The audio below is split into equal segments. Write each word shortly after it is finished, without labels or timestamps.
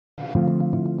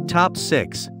Top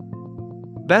 6.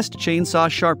 Best Chainsaw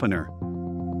Sharpener.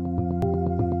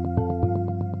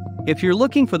 If you're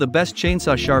looking for the best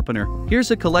chainsaw sharpener,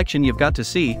 here's a collection you've got to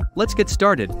see. Let's get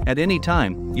started. At any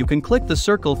time, you can click the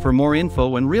circle for more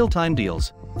info and real-time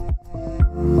deals.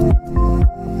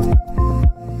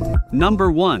 Number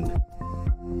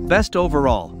 1. Best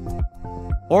Overall.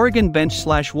 Oregon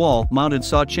Bench/Wall Mounted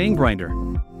Saw Chain Grinder.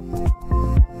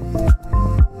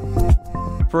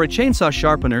 For a chainsaw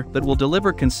sharpener that will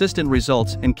deliver consistent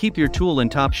results and keep your tool in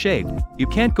top shape, you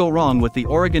can't go wrong with the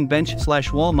Oregon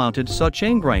Bench/Wall Mounted Saw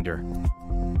Chain Grinder.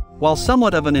 While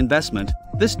somewhat of an investment,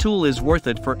 this tool is worth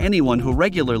it for anyone who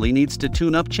regularly needs to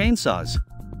tune up chainsaws.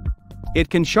 It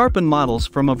can sharpen models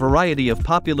from a variety of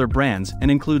popular brands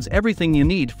and includes everything you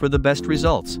need for the best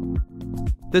results.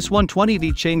 This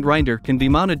 120V chain grinder can be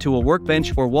mounted to a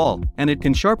workbench or wall, and it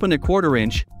can sharpen a 1/4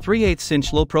 inch, 3/8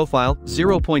 inch low profile,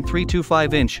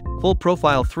 0.325 inch, full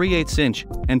profile 3/8 inch,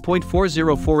 and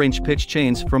 0.404 inch pitch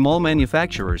chains from all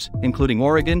manufacturers, including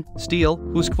Oregon, Steel,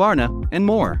 Husqvarna, and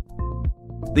more.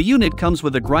 The unit comes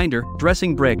with a grinder,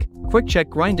 dressing brick, quick check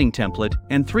grinding template,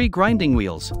 and 3 grinding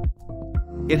wheels.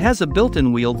 It has a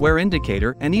built-in wheel wear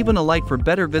indicator and even a light for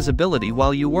better visibility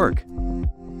while you work.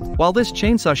 While this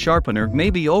chainsaw sharpener may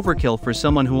be overkill for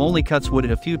someone who only cuts wood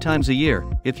a few times a year,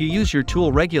 if you use your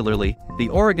tool regularly, the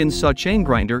Oregon Saw Chain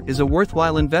Grinder is a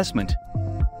worthwhile investment.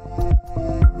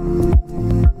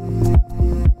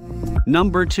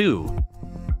 Number 2.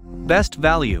 Best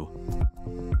Value.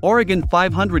 Oregon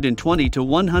 520 to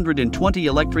 120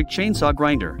 Electric Chainsaw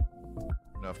Grinder.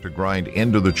 Enough to grind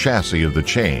into the chassis of the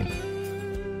chain.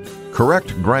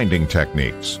 Correct grinding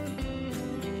techniques.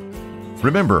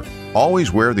 Remember,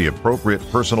 always wear the appropriate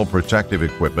personal protective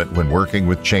equipment when working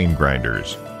with chain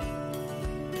grinders.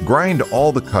 Grind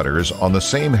all the cutters on the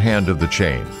same hand of the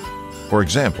chain. For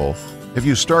example, if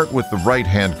you start with the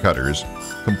right-hand cutters,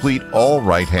 complete all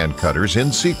right-hand cutters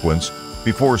in sequence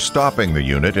before stopping the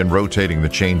unit and rotating the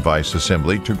chain vise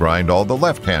assembly to grind all the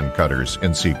left-hand cutters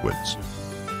in sequence.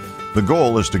 The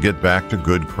goal is to get back to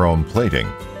good chrome plating.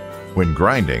 When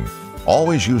grinding,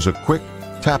 always use a quick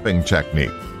tapping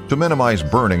technique to minimize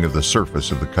burning of the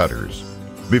surface of the cutters.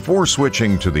 Before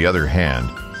switching to the other hand,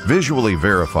 visually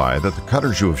verify that the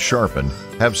cutters you have sharpened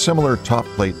have similar top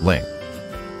plate length.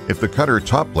 If the cutter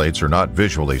top plates are not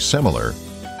visually similar,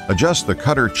 adjust the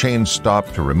cutter chain stop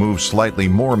to remove slightly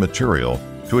more material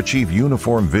to achieve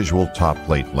uniform visual top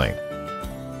plate length.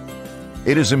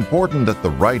 It is important that the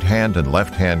right hand and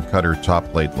left hand cutter top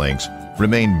plate lengths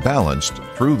remain balanced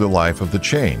through the life of the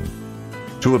chain.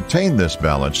 To obtain this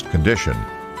balanced condition,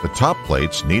 the top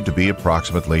plates need to be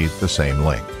approximately the same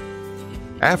length.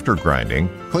 After grinding,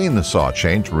 clean the saw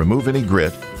chain to remove any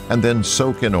grit and then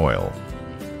soak in oil.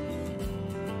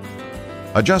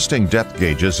 Adjusting depth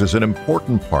gauges is an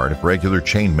important part of regular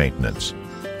chain maintenance.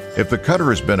 If the cutter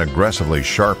has been aggressively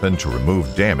sharpened to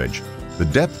remove damage, the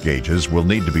depth gauges will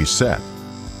need to be set.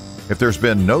 If there's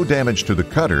been no damage to the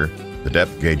cutter, the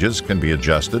depth gauges can be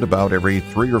adjusted about every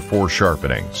 3 or 4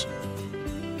 sharpenings.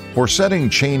 For setting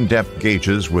chain depth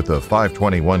gauges with a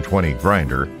 520/120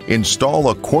 grinder, install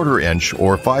a 1/4 inch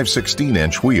or 5/16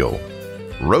 inch wheel.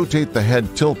 Rotate the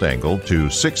head tilt angle to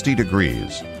 60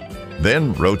 degrees.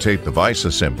 Then rotate the vise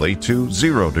assembly to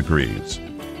 0 degrees.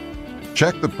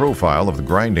 Check the profile of the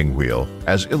grinding wheel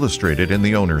as illustrated in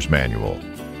the owner's manual.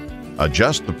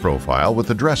 Adjust the profile with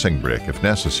the dressing brick if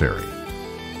necessary.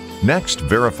 Next,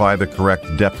 verify the correct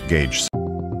depth gauge.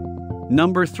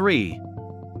 Number 3.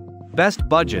 Best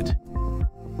Budget.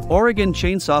 Oregon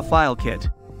Chainsaw File Kit.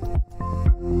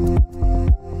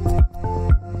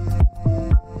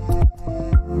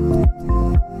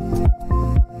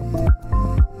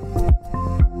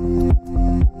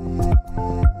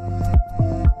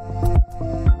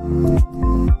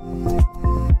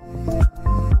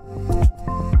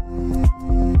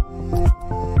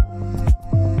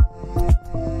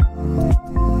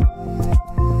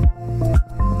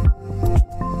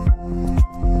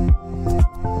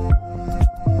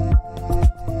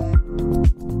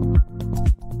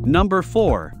 Number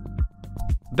 4.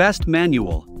 Best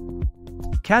Manual.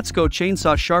 Catsko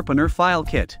Chainsaw Sharpener File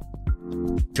Kit.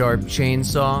 Sharp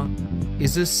chainsaw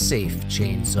is a safe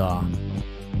chainsaw.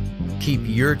 Keep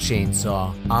your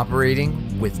chainsaw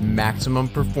operating with maximum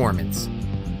performance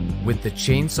with the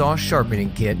Chainsaw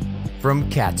Sharpening Kit from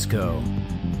Catsko.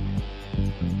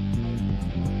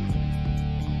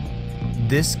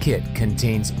 This kit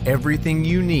contains everything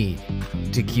you need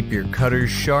to keep your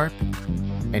cutters sharp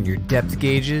and your depth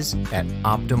gauges at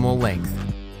optimal length.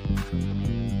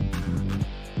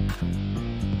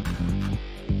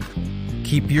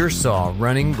 Keep your saw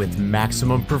running with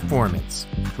maximum performance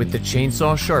with the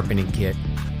Chainsaw Sharpening Kit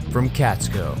from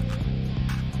Catsko.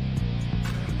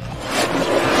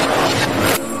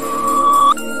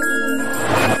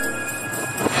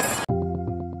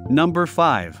 Number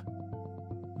 5.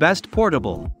 Best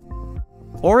Portable.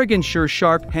 Oregon Sure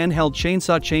Sharp Handheld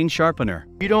Chainsaw Chain Sharpener.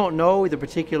 If you don't know the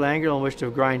particular angle in which to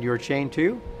grind your chain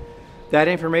to, that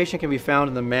information can be found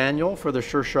in the manual for the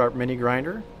Sure Sharp mini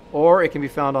grinder, or it can be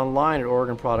found online at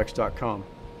OregonProducts.com.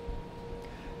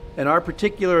 In our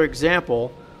particular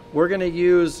example, we're going to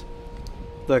use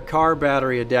the car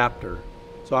battery adapter.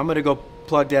 So I'm going to go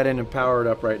plug that in and power it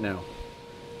up right now.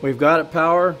 We've got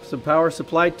it some power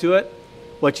supplied to it.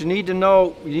 What you need to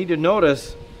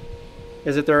notice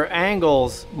is that there are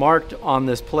angles marked on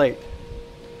this plate.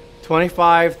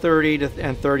 25, 30,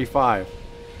 and 35.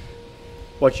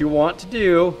 What you want to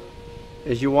do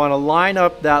is you want to line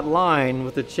up that line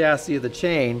with the chassis of the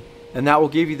chain, and that will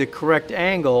give you the correct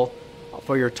angle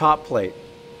for your top plate.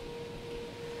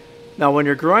 Now when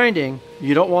you're grinding,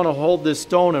 you don't want to hold this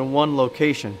stone in one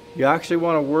location. You actually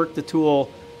want to work the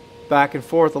tool back and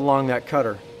forth along that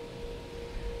cutter.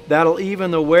 That'll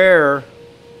even the wear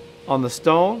on the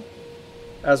stone,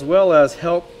 as well as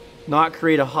help not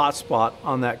create a hot spot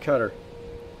on that cutter.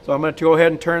 So I'm going to go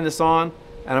ahead and turn this on,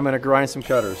 and I'm going to grind some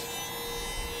cutters.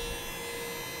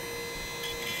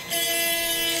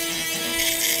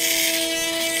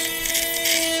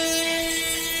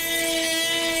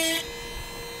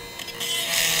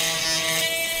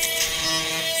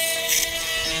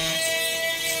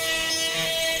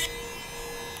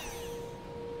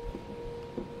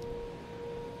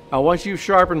 Now once you've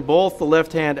sharpened both the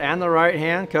left hand and the right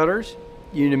hand cutters,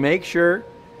 you need to make sure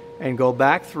and go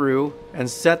back through and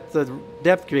set the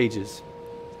depth gauges.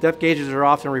 Depth gauges are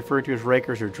often referred to as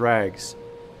rakers or drags.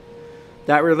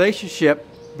 That relationship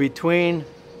between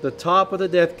the top of the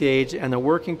depth gauge and the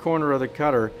working corner of the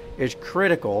cutter is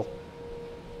critical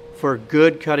for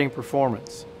good cutting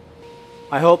performance.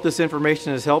 I hope this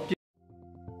information has helped you.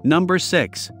 Number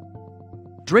 6.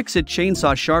 Drixit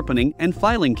Chainsaw Sharpening and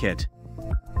Filing Kit.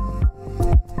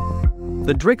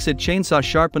 The Drixit Chainsaw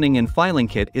Sharpening and Filing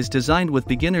Kit is designed with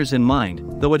beginners in mind,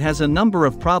 though it has a number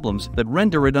of problems that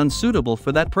render it unsuitable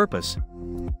for that purpose.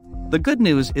 The good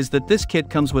news is that this kit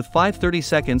comes with 5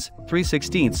 30-seconds,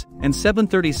 3/16, and 7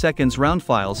 30-seconds round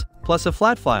files, plus a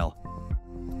flat file.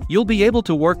 You'll be able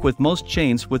to work with most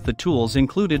chains with the tools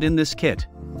included in this kit.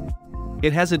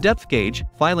 It has a depth gauge,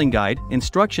 filing guide,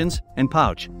 instructions, and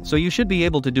pouch, so you should be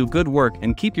able to do good work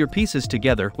and keep your pieces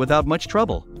together without much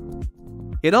trouble.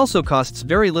 It also costs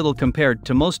very little compared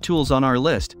to most tools on our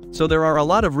list, so there are a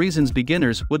lot of reasons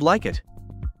beginners would like it.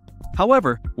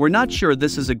 However, we're not sure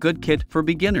this is a good kit for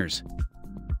beginners.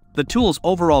 The tool's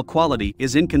overall quality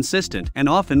is inconsistent and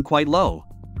often quite low.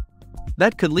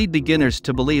 That could lead beginners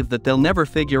to believe that they'll never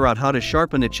figure out how to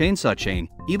sharpen a chainsaw chain,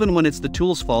 even when it's the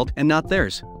tool's fault and not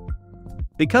theirs.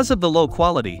 Because of the low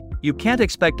quality, you can't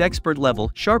expect expert-level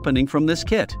sharpening from this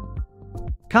kit.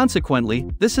 Consequently,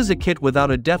 this is a kit without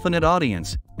a definite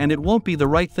audience, and it won't be the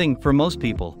right thing for most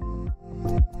people.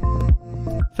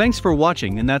 Thanks for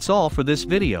watching, and that's all for this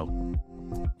video.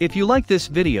 If you like this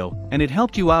video, and it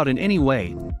helped you out in any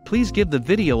way, please give the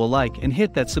video a like and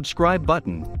hit that subscribe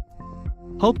button.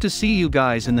 Hope to see you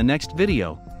guys in the next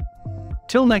video.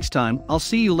 Till next time, I'll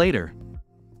see you later.